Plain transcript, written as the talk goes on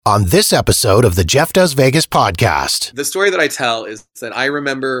on this episode of the Jeff Does Vegas podcast. The story that I tell is that I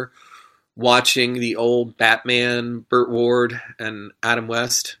remember watching the old Batman, Burt Ward, and Adam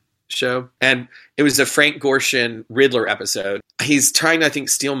West show. And it was a Frank Gorshin Riddler episode. He's trying to, I think,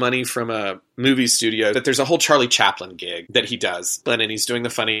 steal money from a movie studio. But there's a whole Charlie Chaplin gig that he does. And he's doing the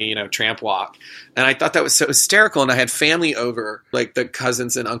funny, tramp walk. And I thought that was so hysterical. And I had family over, like the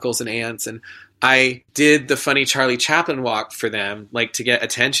cousins and uncles and aunts. And I did the funny Charlie Chaplin walk for them, like to get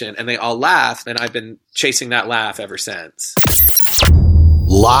attention. And they all laughed. And I've been chasing that laugh ever since.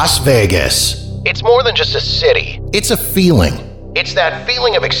 Las Vegas. It's more than just a city. It's a feeling. It's that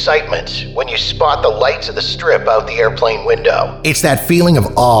feeling of excitement when you spot the lights of the strip out the airplane window. It's that feeling of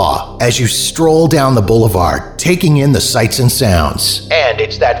awe as you stroll down the boulevard, taking in the sights and sounds. And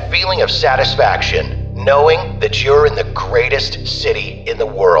it's that feeling of satisfaction, knowing that you're in the greatest city in the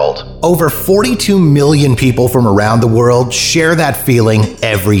world. Over 42 million people from around the world share that feeling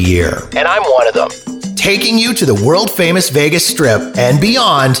every year. And I'm one of them. Taking you to the world-famous Vegas Strip and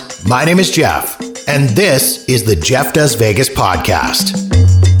beyond, my name is Jeff, and this is the Jeff Does Vegas podcast.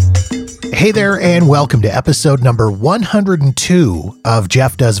 Hey there, and welcome to episode number 102 of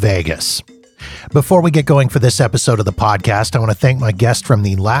Jeff Does Vegas. Before we get going for this episode of the podcast, I want to thank my guest from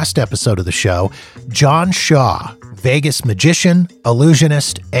the last episode of the show, John Shaw, Vegas magician,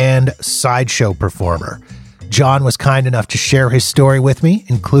 illusionist, and sideshow performer. John was kind enough to share his story with me,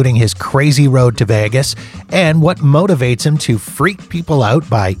 including his crazy road to Vegas and what motivates him to freak people out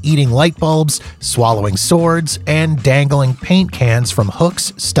by eating light bulbs, swallowing swords, and dangling paint cans from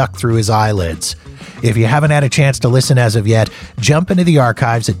hooks stuck through his eyelids. If you haven't had a chance to listen as of yet, jump into the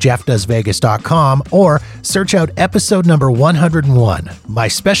archives at jeffdoesvegas.com or search out episode number 101, my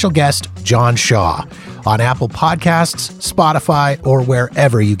special guest, John Shaw, on Apple Podcasts, Spotify, or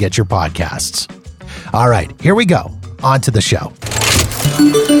wherever you get your podcasts. All right, here we go. On to the show.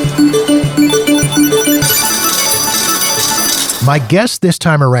 My guest this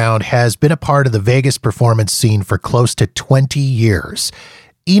time around has been a part of the Vegas performance scene for close to 20 years.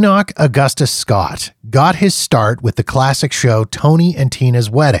 Enoch Augustus Scott got his start with the classic show Tony and Tina's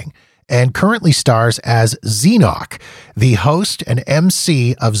Wedding and currently stars as Enoch, the host and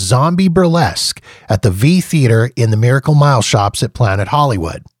MC of Zombie Burlesque at the V Theater in the Miracle Mile Shops at Planet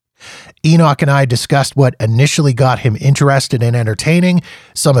Hollywood. Enoch and I discussed what initially got him interested in entertaining,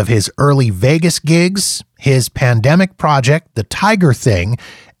 some of his early Vegas gigs, his pandemic project, The Tiger Thing,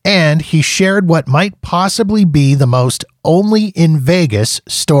 and he shared what might possibly be the most only in Vegas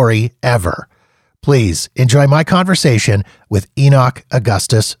story ever. Please enjoy my conversation with Enoch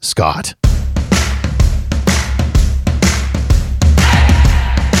Augustus Scott.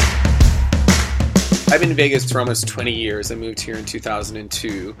 I've been in Vegas for almost 20 years. I moved here in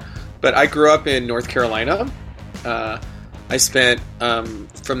 2002. But I grew up in North Carolina. I spent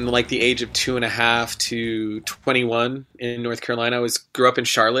from like the age of 2.5 to 21 in North Carolina. Grew up in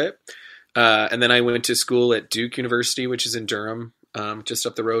Charlotte. And then I went to school at Duke University, which is in Durham, just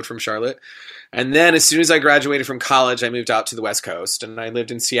up the road from Charlotte. And then as soon as I graduated from college, I moved out to the West Coast. And I lived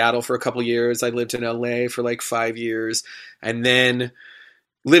in Seattle for a couple years. I lived in LA for like 5 years. And then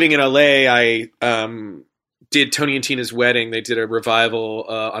living in LA, I did Tony and Tina's Wedding. They did a revival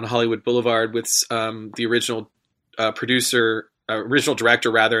on Hollywood Boulevard with the original original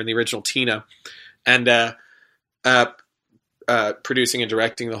director, and the original Tina, and producing and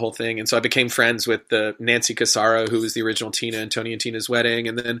directing the whole thing. And so I became friends with the Nancy Casaro, who was the original Tina in Tony and Tina's Wedding.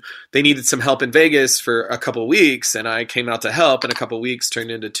 And then they needed some help in Vegas for a couple of weeks, and I came out to help, and a couple of weeks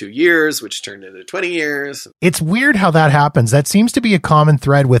turned into 2 years, which turned into 20 years. It's weird how that happens. That seems to be a common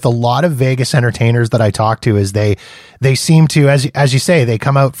thread with a lot of Vegas entertainers that I talk to, is they seem to, as you say, they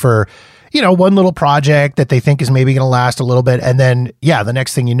come out for, one little project that they think is maybe going to last a little bit. And then, the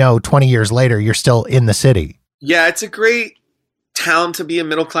next thing you know, 20 years later, you're still in the city. Yeah, it's a great town to be a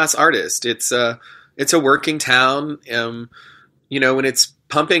middle-class artist. It's a working town. When it's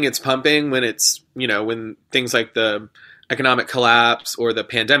pumping, it's pumping. When it's, when things like the economic collapse or the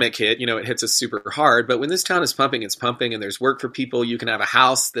pandemic hit, it hits us super hard. But when this town is pumping, it's pumping, and there's work for people. You can have a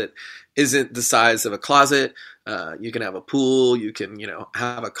house that isn't the size of a closet. You can have a pool. You can,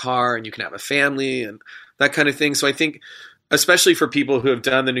 have a car, and you can have a family and that kind of thing. So I think, especially for people who have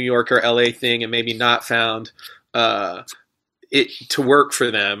done the New York or LA thing and maybe not found it to work for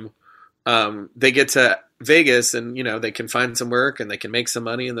them, they get to Vegas and, they can find some work and they can make some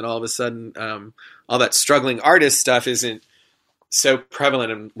money. And then all of a sudden, all that struggling artist stuff isn't so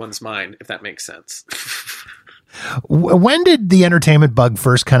prevalent in one's mind, if that makes sense. When did the entertainment bug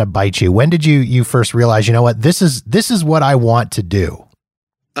first kind of bite you? When did you first realize, this is what I want to do?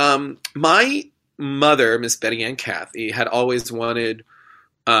 My mother, Miss Betty Ann Cathy, had always wanted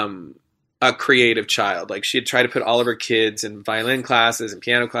a creative child. Like she had tried to put all of her kids in violin classes and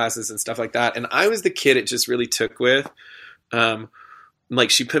piano classes and stuff like that. And I was the kid it just really took with. Like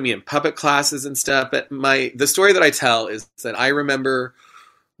she put me in puppet classes and stuff. But the story that I tell is that I remember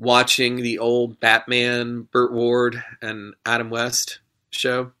watching the old Batman, Burt Ward and Adam West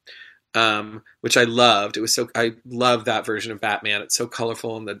show, which I loved. I loved that version of Batman. It's so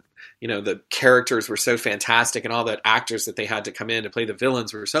colorful, and the characters were so fantastic, and all the actors that they had to come in to play the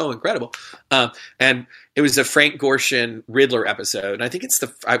villains were so incredible. And it was a Frank Gorshin Riddler episode, and I think it's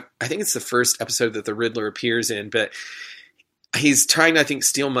the first episode that the Riddler appears in. But he's trying to, I think,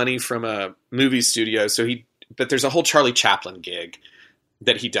 steal money from a movie studio. But there's a whole Charlie Chaplin gig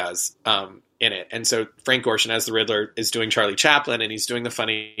that he does in it. And so Frank Gorshin as the Riddler is doing Charlie Chaplin, and he's doing the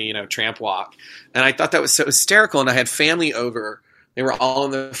funny, tramp walk. And I thought that was so hysterical. And I had family over. They were all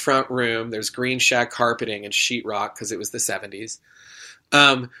in the front room. There's green shag carpeting and sheetrock because it was the 70s.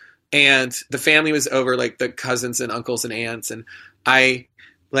 And the family was over, like the cousins and uncles and aunts. And I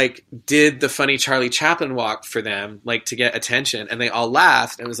did the funny Charlie Chaplin walk for them, like to get attention. And they all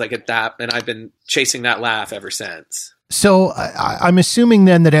laughed. And it was like at that. And I've been chasing that laugh ever since. So I'm assuming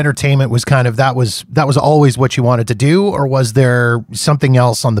then that entertainment was kind of, that was always what you wanted to do, or was there something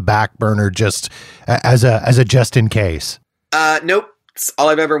else on the back burner just as a just in case? Nope. It's all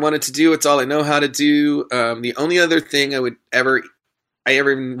I've ever wanted to do. It's all I know how to do. The only other thing I ever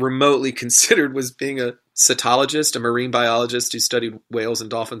even remotely considered was being a cetologist, a marine biologist who studied whales and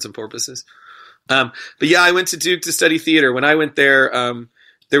dolphins and porpoises. But yeah, I went to Duke to study theater. When I went there,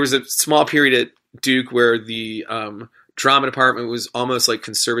 there was a small period at Duke where the drama department was almost like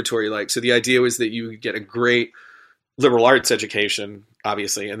conservatory-like. So the idea was that you would get a great liberal arts education,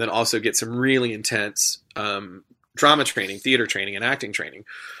 obviously, and then also get some really intense drama training, theater training, and acting training.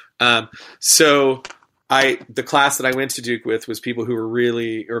 So the class that I went to Duke with was people who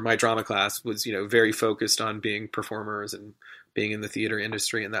were my drama class was, very focused on being performers and being in the theater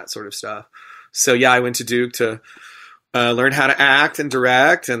industry and that sort of stuff. So yeah, I went to Duke to learn how to act and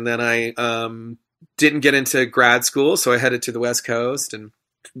direct. And then I didn't get into grad school. So I headed to the West Coast and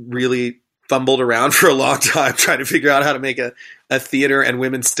really fumbled around for a long time trying to figure out how to make a theater and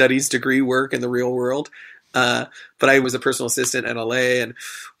women's studies degree work in the real world. But I was a personal assistant in LA and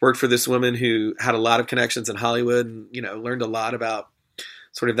worked for this woman who had a lot of connections in Hollywood and, learned a lot about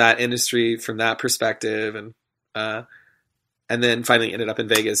sort of that industry from that perspective. And then finally ended up in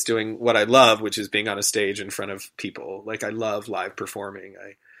Vegas doing what I love, which is being on a stage in front of people. Like I love live performing.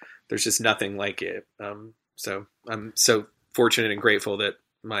 There's just nothing like it. So I'm so fortunate and grateful that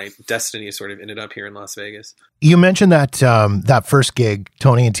my destiny sort of ended up here in Las Vegas. You mentioned that that first gig,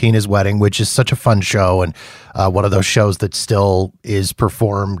 Tony and Tina's Wedding, which is such a fun show and one of those shows that still is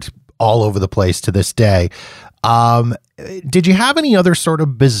performed all over the place to this day. Did you have any other sort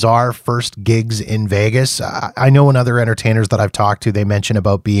of bizarre first gigs in Vegas? I know in other entertainers that I've talked to, they mention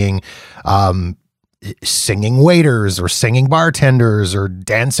about being singing waiters or singing bartenders or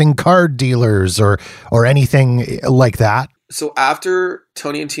dancing card dealers or anything like that. So after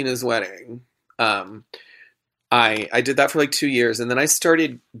Tony and Tina's Wedding, I did that for like 2 years, and then I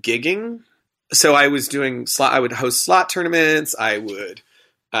started gigging. So I was doing I would host slot tournaments. I would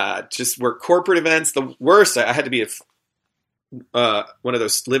just work corporate events. The worst, I had to be one of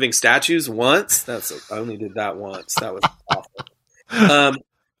those living statues once. I only did that once. That was awful.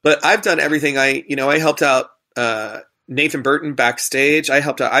 But I've done everything. I helped out Nathan Burton backstage.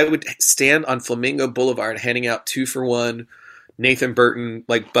 I would stand on Flamingo Boulevard handing out 2-for-1 Nathan Burton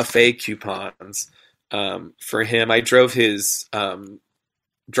like buffet coupons for him. I drove his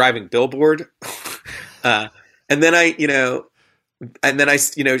driving billboard, and then I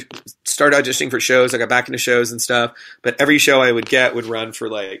started auditioning for shows. I got back into shows and stuff, but every show I would get would run for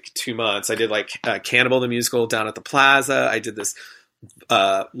like 2 months. I did like Cannibal the Musical down at the Plaza. I did this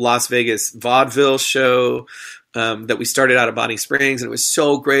Las Vegas vaudeville show that we started out at Bonnie Springs, and it was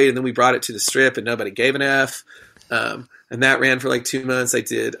so great. And then we brought it to the Strip, and nobody gave an F. And that ran for like 2 months. I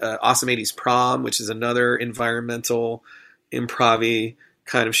did Awesome 80s Prom, which is another environmental improv-y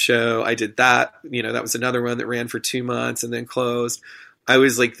kind of show. I did that. That was another one that ran for 2 months and then closed. I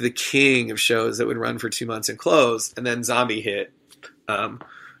was like the king of shows that would run for 2 months and close. And then Zombie hit. And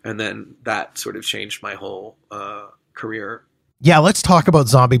then that sort of changed my whole career. Yeah, let's talk about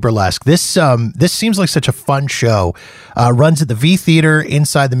Zombie Burlesque. This seems like such a fun show. Runs at the V Theater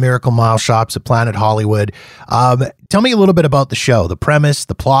inside the Miracle Mile shops at Planet Hollywood. Tell me a little bit about the show, the premise,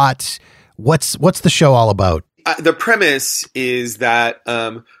 the plot. What's the show all about? The premise is that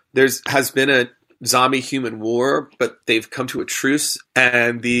has been zombie-human war, but they've come to a truce.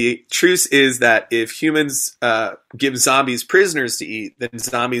 And the truce is that if humans give zombies prisoners to eat, then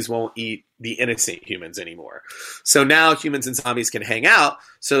zombies won't eat the innocent humans anymore. So now humans and zombies can hang out.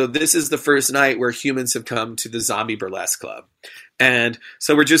 So this is the first night where humans have come to the Zombie Burlesque Club. And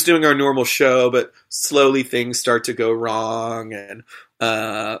so we're just doing our normal show, but slowly things start to go wrong, and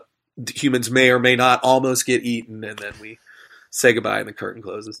humans may or may not almost get eaten, and then we say goodbye and the curtain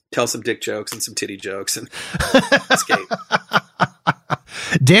closes. Tell some dick jokes and some titty jokes and escape.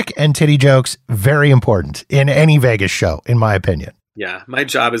 Dick and titty jokes, very important in any Vegas show, in my opinion. Yeah, my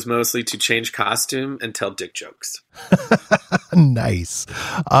job is mostly to change costume and tell dick jokes. Nice.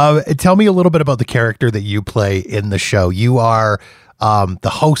 Tell me a little bit about the character that you play in the show. You are the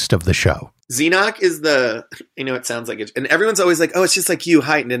host of the show. Enoch is it sounds like it, and everyone's always like, oh, it's just like you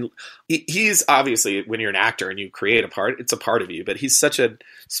heightened. And he's obviously, when you're an actor and you create a part, it's a part of you, but he's such a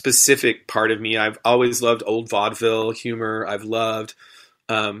specific part of me. I've always loved old vaudeville humor. I've loved,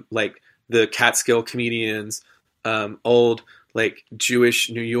 like the Catskill comedians, old, like Jewish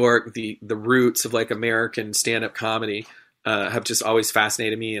New York, the roots of like American stand-up comedy have just always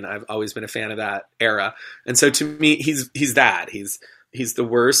fascinated me, and I've always been a fan of that era. And so to me, he's that. He's the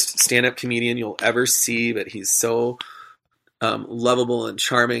worst stand-up comedian you'll ever see, but he's so lovable and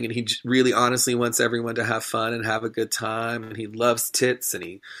charming, and he really honestly wants everyone to have fun and have a good time, and he loves tits, and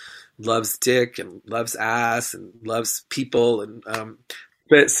he loves dick, and loves ass, and loves people, and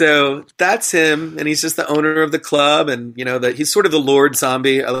but so that's him, and he's just the owner of the club, and that he's sort of the Lord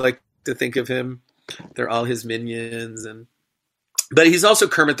Zombie. I like to think of him. They're all his minions, but he's also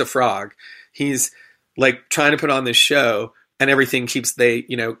Kermit the Frog. He's like trying to put on this show, and everything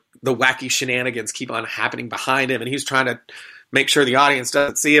the wacky shenanigans keep on happening behind him, and he's trying to make sure the audience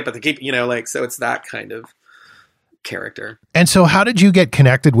doesn't see it, but they keep, so it's that kind of character. And so how did you get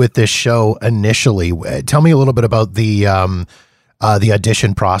connected with this show initially? Tell me a little bit about the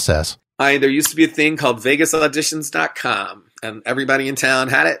audition process. There used to be a thing called VegasAuditions.com, and everybody in town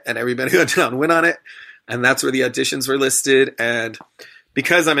had it, and everybody in town went on it, and that's where the auditions were listed. And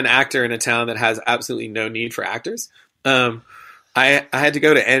because I'm an actor in a town that has absolutely no need for actors, I had to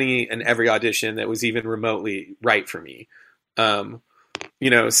go to any and every audition that was even remotely right for me. So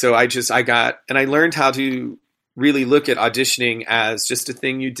I learned how to really look at auditioning as just a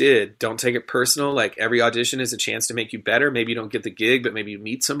thing you did. Don't take it personal. Like every audition is a chance to make you better. Maybe you don't get the gig, but maybe you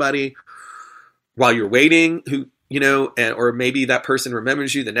meet somebody while you're waiting who, or maybe that person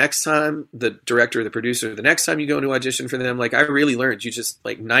remembers you the next time, the director or the producer, the next time you go into audition for them. Like I really learned, you just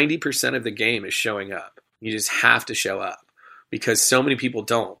 90% of the game is showing up. You just have to show up, because so many people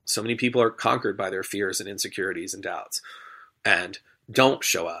don't. So many people are conquered by their fears and insecurities and doubts and don't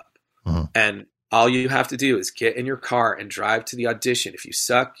show up. Mm-hmm. And all you have to do is get in your car and drive to the audition. If you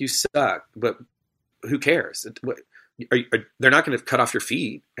suck, you suck. But who cares? They're not going to cut off your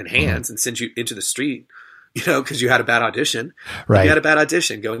feet and hands and send you into the street, because you had a bad audition. Right. If you had a bad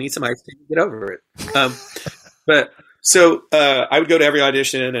audition, go and eat some ice cream and get over it. So I would go to every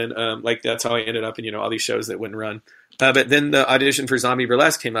audition, and that's how I ended up in all these shows that wouldn't run. But then the audition for Zombie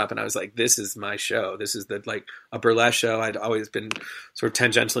Burlesque came up, and I was like, this is my show. This is a burlesque show. I'd always been sort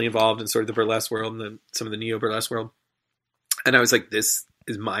of tangentially involved in sort of the burlesque world and some of the neo-burlesque world. And I was like, this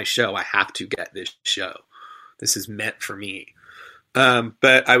is my show. I have to get this show. This is meant for me.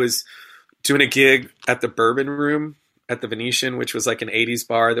 But I was doing a gig at the Bourbon Room at the Venetian, which was like an 80s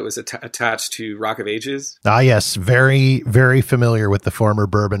bar that was attached to Rock of Ages. Ah, yes. Very, very familiar with the former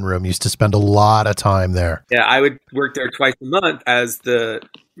Bourbon Room. Used to spend a lot of time there. Yeah, I would work there twice a month as the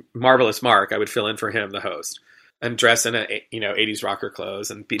Marvelous Mark. I would fill in for him, the host, and dress in 80s rocker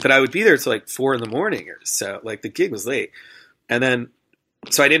clothes. But I would be there till 4 a.m. or so. The gig was late. And then,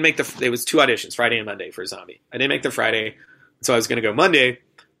 so I didn't make it was 2 auditions, Friday and Monday for Zombie. I didn't make the Friday, so I was going to go Monday.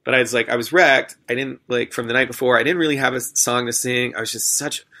 But I was wrecked. I didn't from the night before, I didn't really have a song to sing. I was just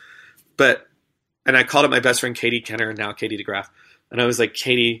and I called up my best friend, Katie Kenner, now Katie DeGraff. And I was like,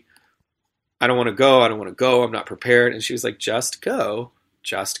 Katie, I don't want to go. I'm not prepared. And she was like, just go.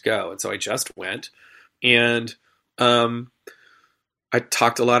 And so I just went. And I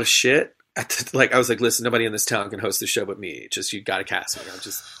talked a lot of shit. I was like, listen, nobody in this town can host the show but me. Just, you got to cast me.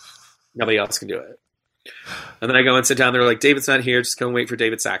 Nobody else can do it. And then I go and sit down. They're like, David's not here. Just go and wait for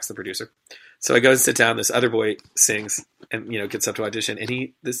David Sachs, the producer. So I go and sit down. This other boy sings and, gets up to audition.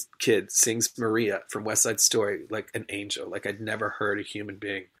 And this kid sings Maria from West Side Story like an angel. Like I'd never heard a human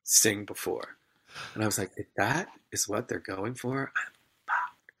being sing before. And I was like, if that is what they're going for,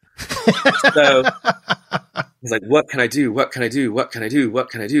 I'm fucked. So I was like, what can I do? What can I do? What can I do? What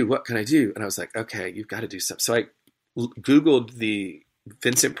can I do? What can I do? And I was like, okay, you've got to do something. So I Googled the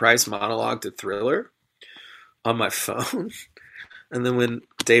Vincent Price monologue to Thriller on my phone. And then when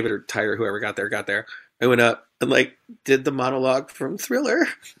David or Tyler, whoever got there, I went up and like did the monologue from Thriller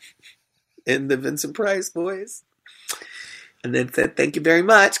in the Vincent Price voice. And then said, thank you very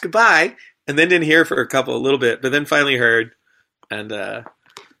much. Goodbye. And then didn't hear for a little bit, but then finally heard. And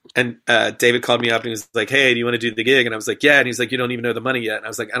David called me up and he was like, hey, do you want to do the gig? And I was like, yeah. And he's like, you don't even know the money yet. And I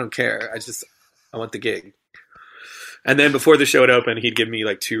was like, I don't care. I want the gig. And then before the show had opened, he'd give me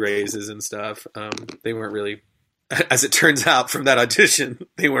like 2 raises and stuff. They weren't really, as it turns out from that audition,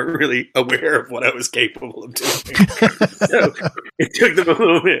 they weren't really aware of what I was capable of doing. So it took them a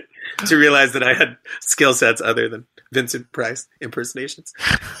moment to realize that I had skill sets other than Vincent Price impersonations.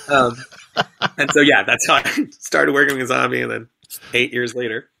 And so, yeah, that's how I started working with Zombie. And then 8 years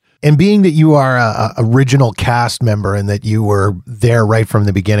later. And being that you are a original cast member and that you were there right from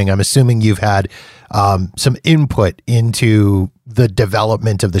the beginning, I'm assuming you've had some input into the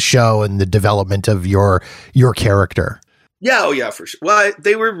development of the show and the development of your character. Yeah, oh yeah, for sure. Well,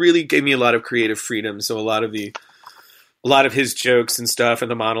 they really gave me a lot of creative freedom. So a lot of his jokes and stuff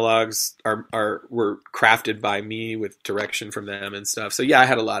and the monologues were crafted by me with direction from them and stuff. So yeah, I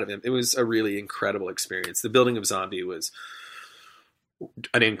had a lot of it. It was a really incredible experience. The building of Zombie was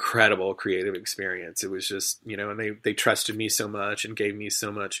an incredible creative experience. It was just, and they trusted me so much and gave me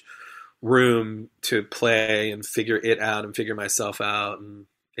so much room to play and figure it out and figure myself out. And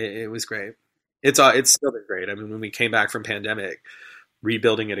it was great. It's still been great. I mean, when we came back from pandemic,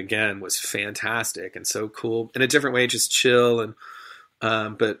 rebuilding it again was fantastic and so cool in a different way, just chill. And,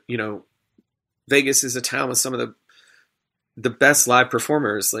 but Vegas is a town with some of the best live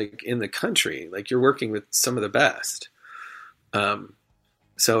performers like in the country. Like you're working with some of the best.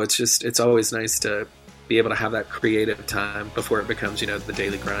 So it's always nice to be able to have that creative time before it becomes, the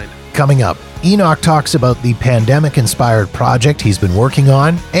daily grind. Coming up, Enoch talks about the pandemic-inspired project he's been working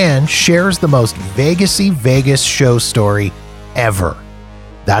on and shares the most Vegas-y Vegas show story ever.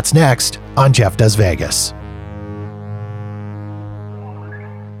 That's next on Jeff Does Vegas.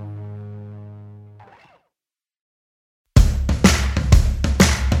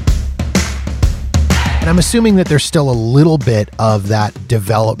 And I'm assuming that there's still a little bit of that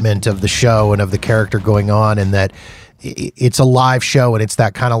development of the show and of the character going on, and that it's a live show, and it's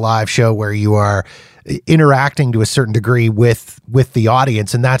that kind of live show where you are interacting to a certain degree with the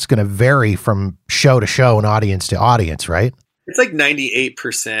audience, and that's going to vary from show to show and audience to audience, right? It's like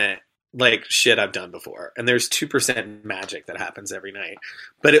 98% like shit I've done before, and there's 2% magic that happens every night.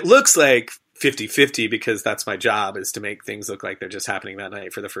 But it looks like 50-50 because that's my job, is to make things look like they're just happening that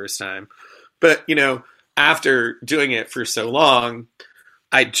night for the first time. But, after doing it for so long,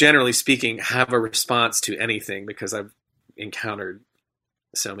 I generally speaking have a response to anything because I've encountered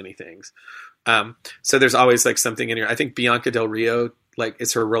so many things. So there's always like something in here. I think Bianca Del Rio, like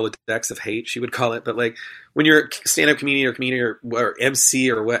it's her Rolodex of hate, she would call it. But like when you're a stand-up comedian or MC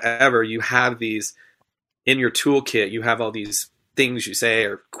or whatever, you have these in your toolkit. You have all these things you say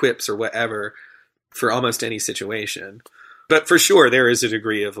or quips or whatever for almost any situation. But for sure, there is a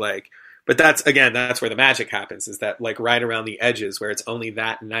degree of like, but that's where the magic happens, is that like right around the edges where it's only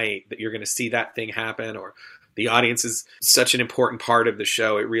that night that you're going to see that thing happen, or the audience is such an important part of the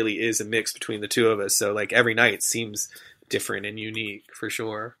show. It really is a mix between the two of us. So like every night seems different and unique for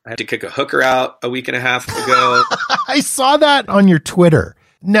sure. I had to kick a hooker out a week and a half ago. I saw that on your Twitter.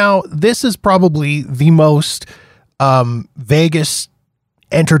 Now, this is probably the most Vegas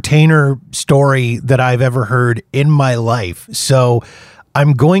entertainer story that I've ever heard in my life. So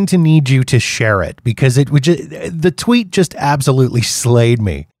I'm going to need you to share it because the tweet just absolutely slayed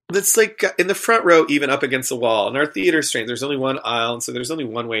me. It's like in the front row, even up against the wall. In our theater strange, there's only one aisle, and so there's only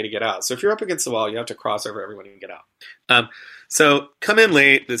one way to get out. So if you're up against the wall, you have to cross over everyone and get out. So come in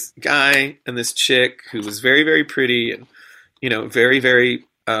late, this guy and this chick who was very, very pretty and, very, very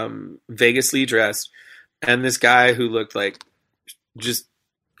Vegas-ly dressed, and this guy who looked like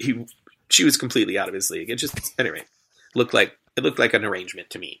she was completely out of his league. It just, anyway, looked like an arrangement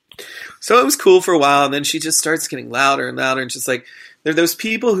to me. So it was cool for a while, and then she just starts getting louder and louder, and just like, there are those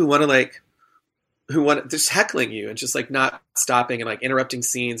people who want just heckling you and just like not stopping and like interrupting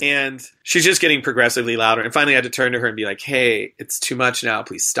scenes. And she's just getting progressively louder. And finally I had to turn to her and be like, hey, it's too much now.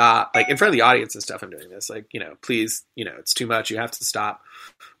 Please stop. Like in front of the audience and stuff, I'm doing this. Like, please, it's too much. You have to stop.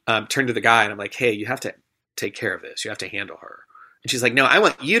 Turn to the guy and I'm like, hey, you have to take care of this. You have to handle her. And she's like, no, I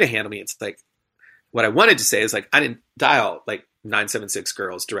want you to handle me. It's like, what I wanted to say is like, I didn't dial like 976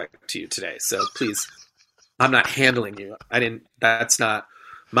 girls direct to you today. So please, I'm not handling you. That's not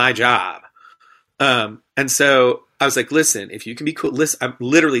my job. And so I was like, listen, if you can be cool, listen, I'm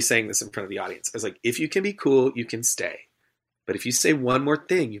literally saying this in front of the audience. I was like, if you can be cool, you can stay. but if you say one more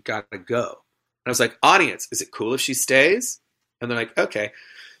thing, you've got to go. And I was like, audience, is it cool if she stays? And they're like, okay.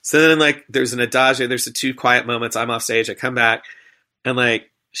 So then like there's an adagio, there's the 2 quiet moments. I'm off stage, I come back, and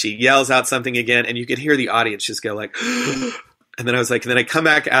like she yells out something again, and you could hear the audience just go like, and then I was like, and then I come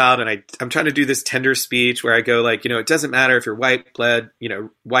back out, and I'm trying to do this tender speech where I go like, it doesn't matter if you're white,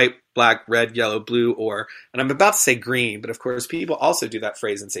 white, black, red, yellow, blue, and I'm about to say green, but of course people also do that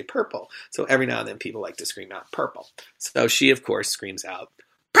phrase and say purple. So every now and then people like to scream out purple. So she, of course, screams out,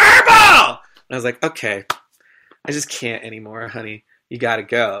 purple! And I was like, okay, I just can't anymore, honey. You got to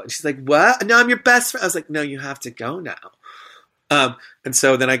go. And she's like, what? No, I'm your best friend. I was like, no, you have to go now. And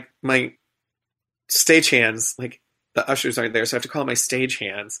so then my stage hands, like the ushers aren't there, so I have to call my stage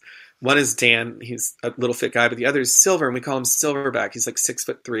hands. One is Dan. He's a little fit guy, but the other is Silver, and we call him Silverback. He's like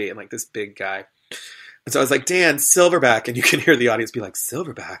 6'3" and like this big guy. And so I was like, Dan, Silverback. And you can hear the audience be like,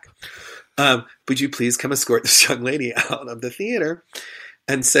 Silverback. Would you please come escort this young lady out of the theater?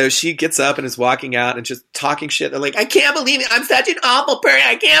 And so she gets up and is walking out and just talking shit. They're like, I can't believe it. I'm such an awful person.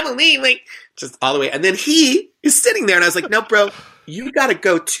 I can't believe, like, just all the way. And then he is sitting there, and I was like, no, bro, you got to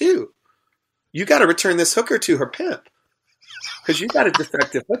go too. You got to return this hooker to her pimp. Because you got a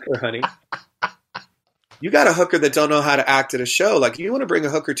defective hooker, honey. You got a hooker that don't know how to act at a show. Like, you want to bring a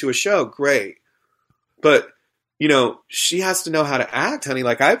hooker to a show, great. But, she has to know how to act, honey.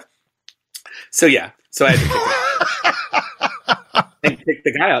 Like, so I had to pick her. And kick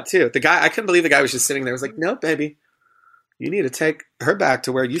the guy out too. I couldn't believe the guy was just sitting there. I was like, no, baby, you need to take her back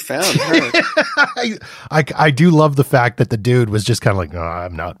to where you found her. I do love the fact that the dude was just kind of like, no,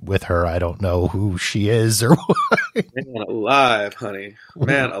 I'm not with her. I don't know who she is or what. Man alive, honey.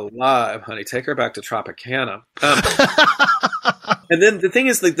 Take her back to Tropicana. And then the thing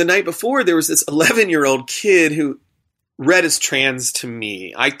is, like, the night before, there was this 11-year-old kid who read as trans to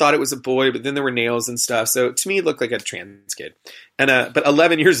me. I thought it was a boy, but then there were nails and stuff. So to me, it looked like a trans kid. And but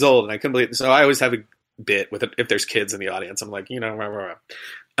 11 years old, and I couldn't believe it. So I always have a bit with it if there's kids in the audience. I'm like,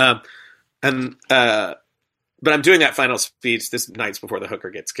 but I'm doing that final speech. This night's before the hooker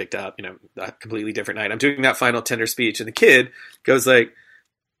gets kicked out. A completely different night. I'm doing that final tender speech, and the kid goes like,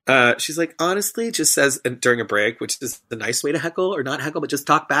 she's like, honestly, just says during a break, which is the nice way to heckle or not heckle, but just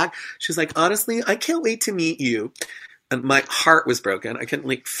talk back. She's like, honestly, I can't wait to meet you. And my heart was broken. I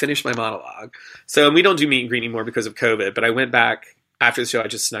couldn't finish my monologue. So, and we don't do meet and greet anymore because of COVID. But I went back after the show. I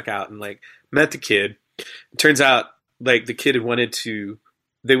just snuck out and met the kid. It turns out the kid they wanted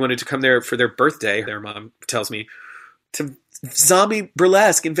to come there for their birthday. Their mom tells me to zombie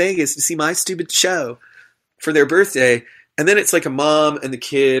burlesque in Vegas to see my stupid show for their birthday. And then it's like a mom and the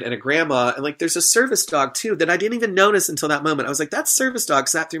kid and a grandma. And there's a service dog too that I didn't even notice until that moment. I was like, that service dog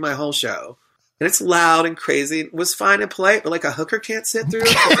sat through my whole show. And it's loud and crazy. It was fine and polite, but a hooker can't sit through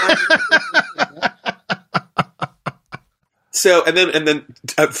it. So, and then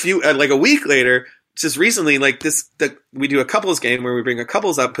a week later, just recently, we do a couples game where we bring a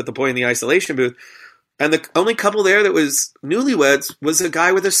couples up, put the boy in the isolation booth. And the only couple there that was newlyweds was a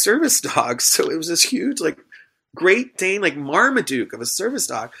guy with a service dog. So it was this huge, Great Dane, Marmaduke of a service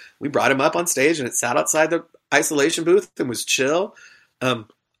dog. We brought him up on stage, and it sat outside the isolation booth and was chill.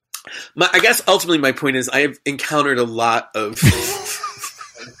 I guess ultimately my point is I have encountered a lot of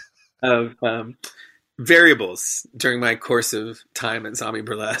variables during my course of time in zombie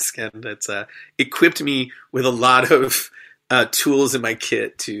burlesque, and it's equipped me with a lot of tools in my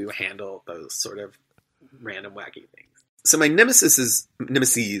kit to handle those sort of random wacky things. So my nemesis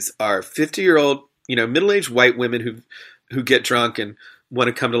are 50-year-old, middle-aged white women who get drunk and want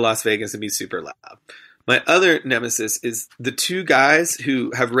to come to Las Vegas and be super loud. My other nemesis is the 2 guys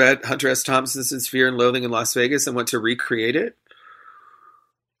who have read Hunter S. Thompson's Fear and Loathing in Las Vegas and want to recreate it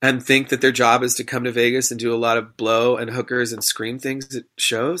and think that their job is to come to Vegas and do a lot of blow and hookers and scream things at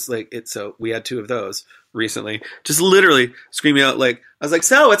shows. So we had 2 of those recently, just literally screaming out I was like,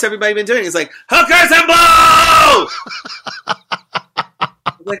 so what's everybody been doing? It's like, hookers and blow!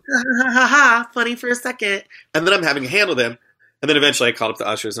 I was like, ha, funny for a second. And then I'm having to handle them. And then eventually I called up the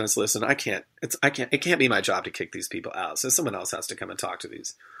ushers and I said, listen, it can't be my job to kick these people out. So someone else has to come and talk to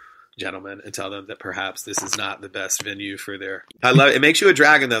these gentlemen and tell them that perhaps this is not the best venue for their, I love it. It makes you a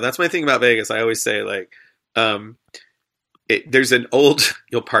dragon though. That's my thing about Vegas. I always say there's an old,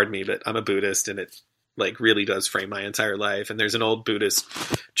 you'll pardon me, but I'm a Buddhist and it really does frame my entire life. And there's an old Buddhist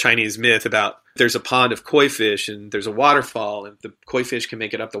Chinese myth about there's a pond of koi fish and there's a waterfall, and if the koi fish can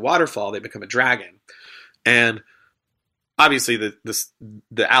make it up the waterfall, they become a dragon. And obviously,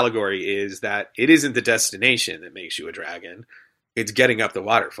 the allegory is that it isn't the destination that makes you a dragon. It's getting up the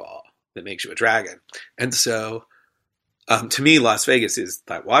waterfall that makes you a dragon. And so, to me, Las Vegas is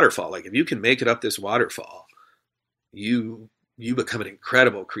that waterfall. If you can make it up this waterfall, you become an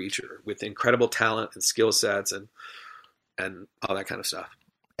incredible creature with incredible talent and skill sets and all that kind of stuff.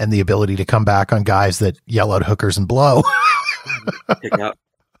 And the ability to come back on guys that yell out hookers and blow. Pick out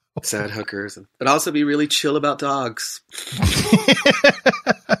sad hookers, but also be really chill about dogs.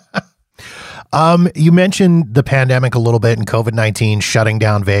 You mentioned the pandemic a little bit and COVID-19 shutting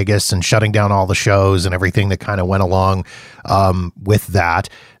down Vegas and shutting down all the shows and everything that kind of went along with that.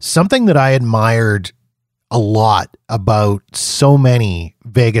 Something that I admired a lot about so many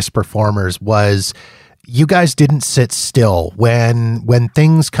Vegas performers was you guys didn't sit still. When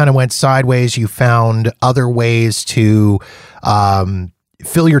things kind of went sideways, you found other ways to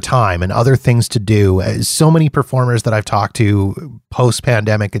fill your time and other things to do. So many performers that I've talked to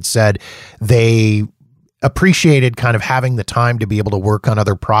post-pandemic had said they appreciated kind of having the time to be able to work on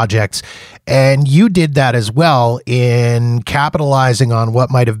other projects. And you did that as well in capitalizing on what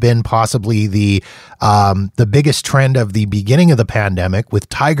might have been possibly the biggest trend of the beginning of the pandemic with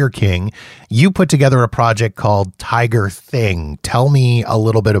Tiger King. You put together a project called Tiger Thing. Tell me a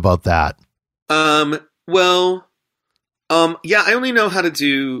little bit about that. Yeah, I only know how to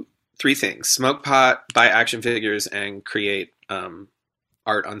do 3 things: smoke pot, buy action figures, and create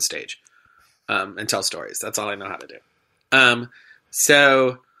art on stage. And tell stories. That's all I know how to do. And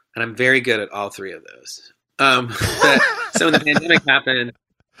I'm very good at all 3 of those. So when the pandemic happened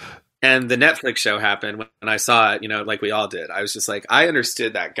and the Netflix show happened, when I saw it, like we all did, I was just like, I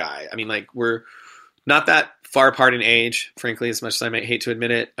understood that guy. I mean, like, we're not that far apart in age, frankly, as much as I might hate to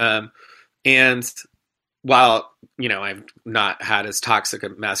admit it. And while, I've not had as toxic a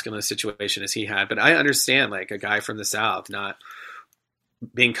masculine situation as he had, but I understand, like, a guy from the South not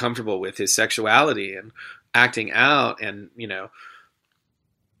being comfortable with his sexuality and acting out. And,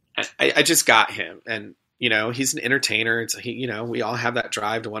 I just got him. And, he's an entertainer. It's we all have that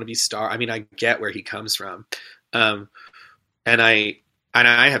drive to want to be star. I mean, I get where he comes from. And I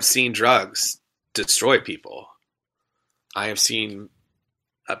have seen drugs destroy people. I have seen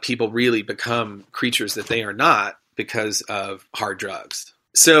people really become creatures that they are not because of hard drugs.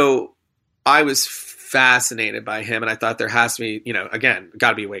 So I was fascinated by him, and I thought there has to be, again,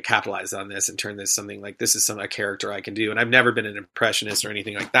 got to be a way to capitalize on this and turn this something like this is a character I can do. And I've never been an impressionist or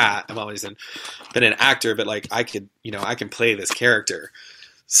anything like that. I've always been an actor, but like I can play this character.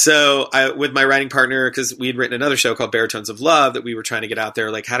 So with my writing partner, because we'd written another show called Baritones of Love that we were trying to get out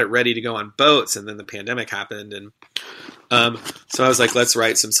there, like had it ready to go on boats, and then the pandemic happened, and so I was like, let's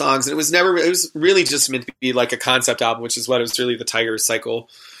write some songs. And it was really just meant to be like a concept album, which is what it was really the Tiger Cycle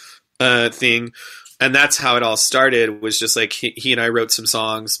thing. And that's how it all started, was just like he and I wrote some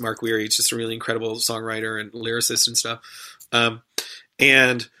songs. Mark Weary, just a really incredible songwriter and lyricist and stuff. And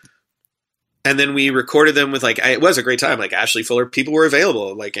then we recorded them with it was a great time. Like Ashley Fuller, people were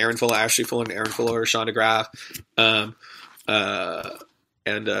available, like Aaron Fuller, Ashley Fuller, and Aaron Fuller, Sean DeGraff.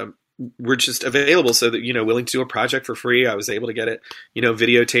 We're just available so that, willing to do a project for free. I was able to get it,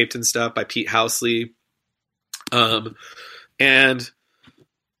 videotaped and stuff by Pete Housley. And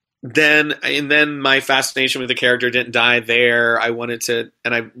then my fascination with the character didn't die there. I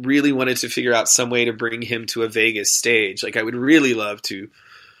really wanted to figure out some way to bring him to a Vegas stage. Like I would really love to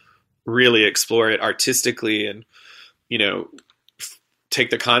really explore it artistically and,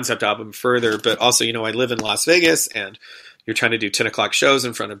 take the concept album further. But also, I live in Las Vegas, and you're trying to do 10 o'clock shows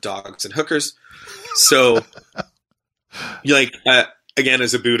in front of dogs and hookers. So again,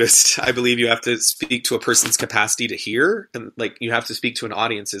 as a Buddhist, I believe you have to speak to a person's capacity to hear, and you have to speak to an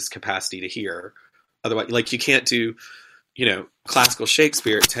audience's capacity to hear. Otherwise, you can't do, classical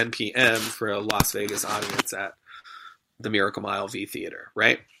Shakespeare at 10 p.m. for a Las Vegas audience at the Miracle Mile V Theater,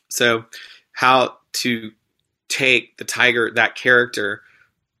 right? So how to take the tiger, that character,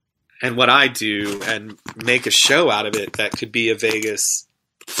 and what I do, and make a show out of it that could be a Vegas,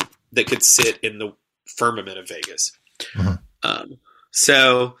 that could sit in the firmament of Vegas. Mm-hmm.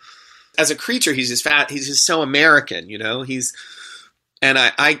 So as a creature, he's just so American, and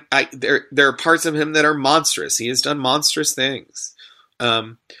there are parts of him that are monstrous. He has done monstrous things.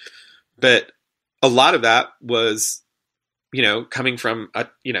 But a lot of that was, coming from,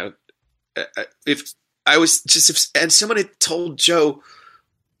 and someone had told Joe,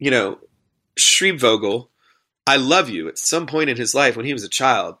 Schriebvogel, I love you, at some point in his life when he was a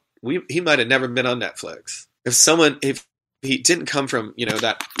child, he might have never been on Netflix. If he didn't come from,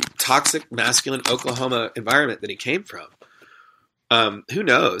 that toxic masculine Oklahoma environment that he came from, who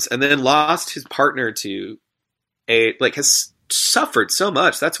knows? And then lost his partner to has suffered so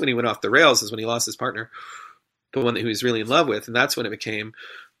much. That's when he went off the rails, is when he lost his partner, the one that he was really in love with. And that's when it became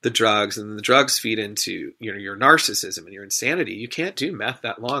the drugs, and the drugs feed into your narcissism and your insanity. You can't do meth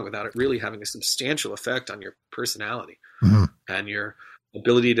that long without it really having a substantial effect on your personality and your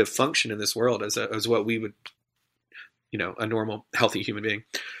ability to function in this world as what we would, a normal, healthy human being.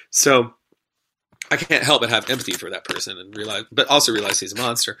 So I can't help but have empathy for that person and but also realize he's a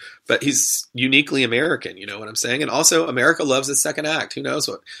monster, but he's uniquely American. You know what I'm saying? And also America loves the second act. Who knows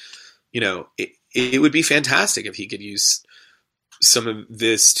what, it would be fantastic if he could use some of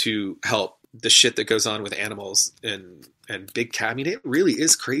this to help the shit that goes on with animals and big cat. I mean, it really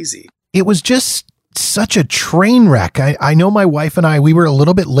is crazy. It was just such a train wreck. I know my wife and we were a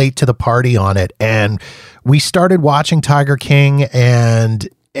little bit late to the party on it, and we started watching Tiger King, and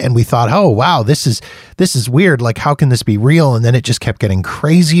we thought, oh wow, this is weird. Like, how can this be real? And then it just kept getting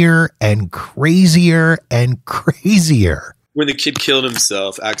crazier and crazier and crazier. When the kid killed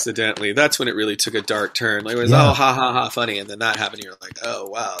himself accidentally, that's when it really took a dark turn. Like, it was, oh, ha, ha, ha, funny. And then that happened. You're like, oh,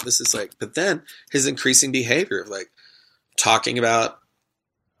 wow, this is like, but then his increasing behavior of like talking about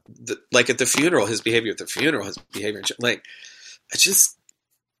like at the funeral, his behavior at the funeral, his behavior, like, it's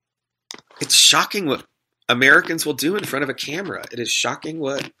shocking what Americans will do in front of a camera. It is shocking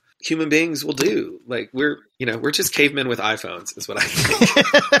what human beings will do. Like, we're just cavemen with iPhones is what I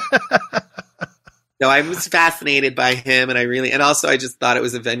think. No, I was fascinated by him, and also I just thought it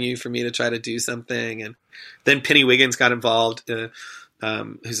was a venue for me to try to do something. And then Penny Wiggins got involved,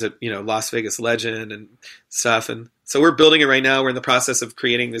 who's a Las Vegas legend and stuff. And so we're building it right now. We're in the process of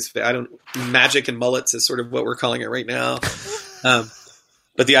creating this. Magic and Mullets is sort of what we're calling it right now.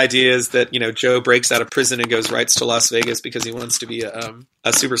 But the idea is that Joe breaks out of prison and goes right to Las Vegas because he wants to be a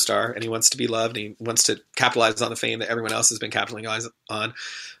superstar, and he wants to be loved, and he wants to capitalize on the fame that everyone else has been capitalizing on.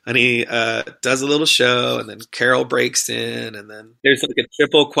 And he does a little show, and then Carol breaks in, and then there's like a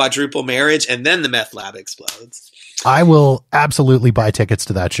triple, quadruple marriage, and then the meth lab explodes. I will absolutely buy tickets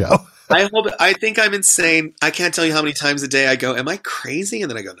to that show. I think I'm insane. I can't tell you how many times a day I go, am I crazy? And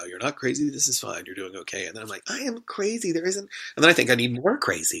then I go, no, you're not crazy. This is fine. You're doing okay. And then I'm like, I am crazy. There isn't. And then I think I need more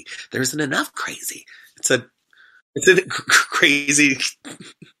crazy. There isn't enough crazy. It's a crazy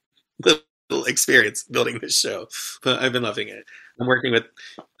little experience building this show, but I've been loving it. I'm working with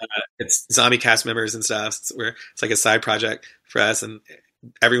it's zombie cast members and stuff. It's like a side project for us, and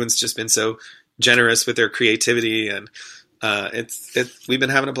everyone's just been so generous with their creativity, and we've been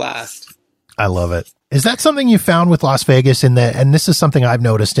having a blast. I love it. Is that something you found with Las Vegas and this is something I've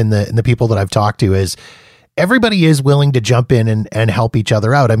noticed in the people that I've talked to, is everybody is willing to jump in and help each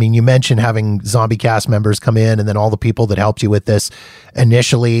other out. I mean, you mentioned having zombie cast members come in, and then all the people that helped you with this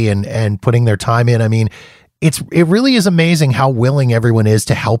initially and putting their time in. I mean, it really is amazing how willing everyone is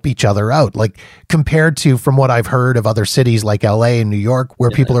to help each other out. Like, compared to from what I've heard of other cities like LA and New York,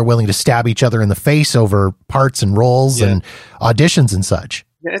 where people are willing to stab each other in the face over parts and roles and auditions and such.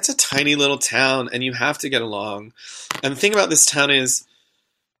 Yeah, it's a tiny little town, and you have to get along. And the thing about this town is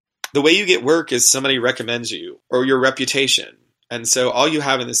the way you get work is somebody recommends you, or your reputation. And so all you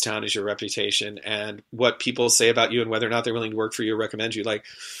have in this town is your reputation and what people say about you and whether or not they're willing to work for you or recommend you. Like,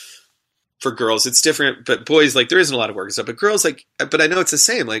 for girls, it's different, but boys, like, there isn't a lot of work and stuff. But girls, like, but I know it's the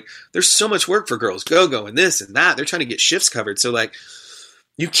same. Like, there's so much work for girls. Go and this and that. They're trying to get shifts covered. So, like,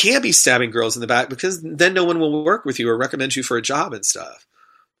 you can't be stabbing girls in the back because then no one will work with you or recommend you for a job and stuff.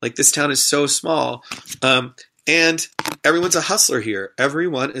 Like, this town is so small. And everyone's a hustler here.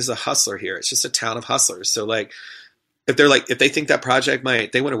 Everyone is a hustler here. It's just a town of hustlers. So, like, if they think that project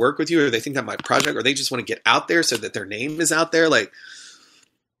they want to work with you, or they think that my project, or they just want to get out there so that their name is out there, like,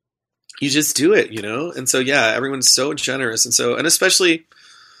 you just do it, And so, yeah, everyone's so generous. And especially,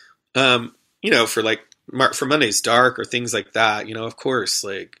 for Monday's Dark or things like that, of course,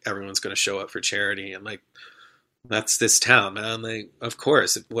 like, everyone's going to show up for charity. And, like, that's this town, man. Like, of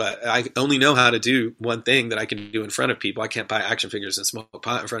course, I only know how to do one thing that I can do in front of people. I can't buy action figures and smoke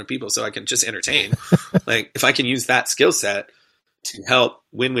pot in front of people, so I can just entertain. Like, if I can use that skill set to help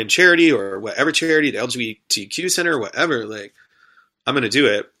win-win charity or whatever charity, the LGBTQ center, whatever, like, I'm going to do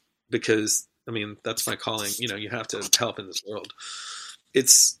it. Because, I mean, that's my calling. You have to help in this world.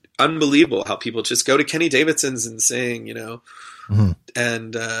 It's unbelievable how people just go to Kenny Davidson's and sing,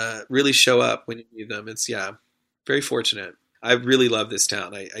 and really show up when you need them. It's, very fortunate. I really love this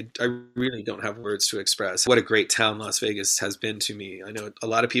town. I really don't have words to express what a great town Las Vegas has been to me. I know a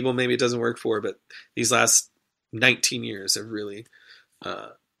lot of people maybe it doesn't work for, but these last 19 years have really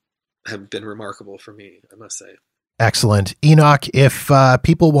have been remarkable for me, I must say. Excellent. Enoch, if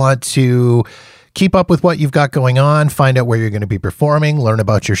people want to keep up with what you've got going on, find out where you're going to be performing, learn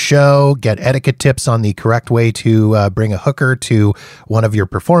about your show, get etiquette tips on the correct way to bring a hooker to one of your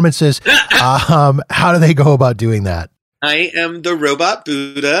performances, how do they go about doing that? I am the Robot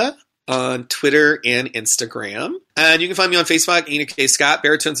Buddha on Twitter and Instagram. And you can find me on Facebook. Enoch K. Scott,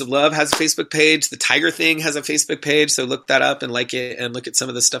 Baritones of Love has a Facebook page. The Tiger Thing has a Facebook page. So look that up and like it and look at some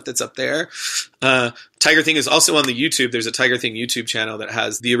of the stuff that's up there. Tiger Thing is also on the YouTube. There's a Tiger Thing YouTube channel that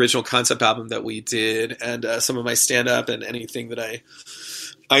has the original concept album that we did and some of my stand-up and anything that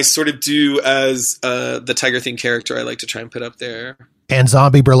I sort of do as the Tiger Thing character I like to try and put up there. And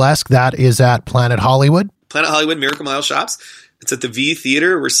Zombie Burlesque, that is at Planet Hollywood? Planet Hollywood, Miracle Mile Shops. It's at the V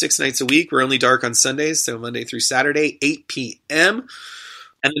Theater. We're 6 nights a week. We're only dark on Sundays, so Monday through Saturday, 8 p.m.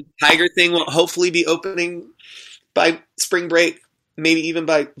 And the Tiger Thing will hopefully be opening by spring break, maybe even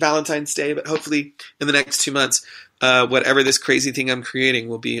by Valentine's Day, but hopefully in the next 2 months. Whatever this crazy thing I'm creating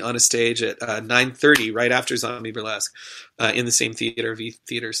will be on a stage at 9:30, right after Zombie Burlesque, in the same theater, V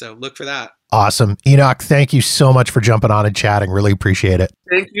Theater. So look for that. Awesome. Enoch, thank you so much for jumping on and chatting. Really appreciate it.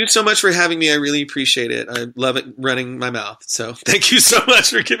 Thank you so much for having me. I really appreciate it. I love it running my mouth. So thank you so much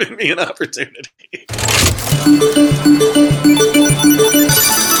for giving me an opportunity.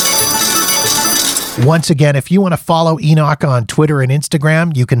 Once again, if you want to follow Enoch on Twitter and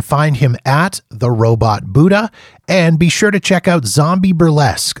Instagram, you can find him at The Robot Buddha. And be sure to check out Zombie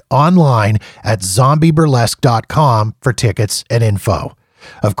Burlesque online at zombieburlesque.com for tickets and info.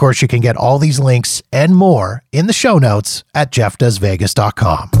 Of course, you can get all these links and more in the show notes at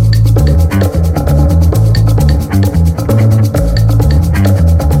jeffdoesvegas.com.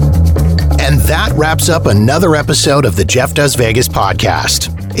 And that wraps up another episode of the Jeff Does Vegas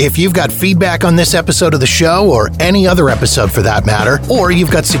podcast. If you've got feedback on this episode of the show, or any other episode for that matter, or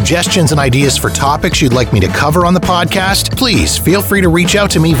you've got suggestions and ideas for topics you'd like me to cover on the podcast, please feel free to reach out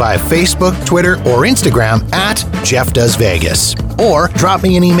to me via Facebook, Twitter, or Instagram at Jeff Does Vegas, or drop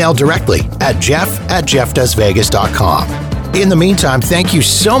me an email directly at jeff@jeffdoesvegas.com. In the meantime, thank you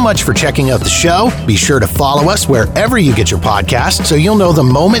so much for checking out the show. Be sure to follow us wherever you get your podcasts so you'll know the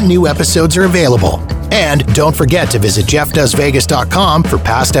moment new episodes are available. And don't forget to visit jeffdoesvegas.com for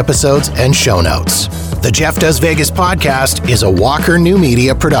past episodes and show notes. The Jeff Does Vegas podcast is a Walker New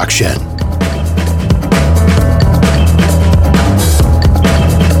Media production.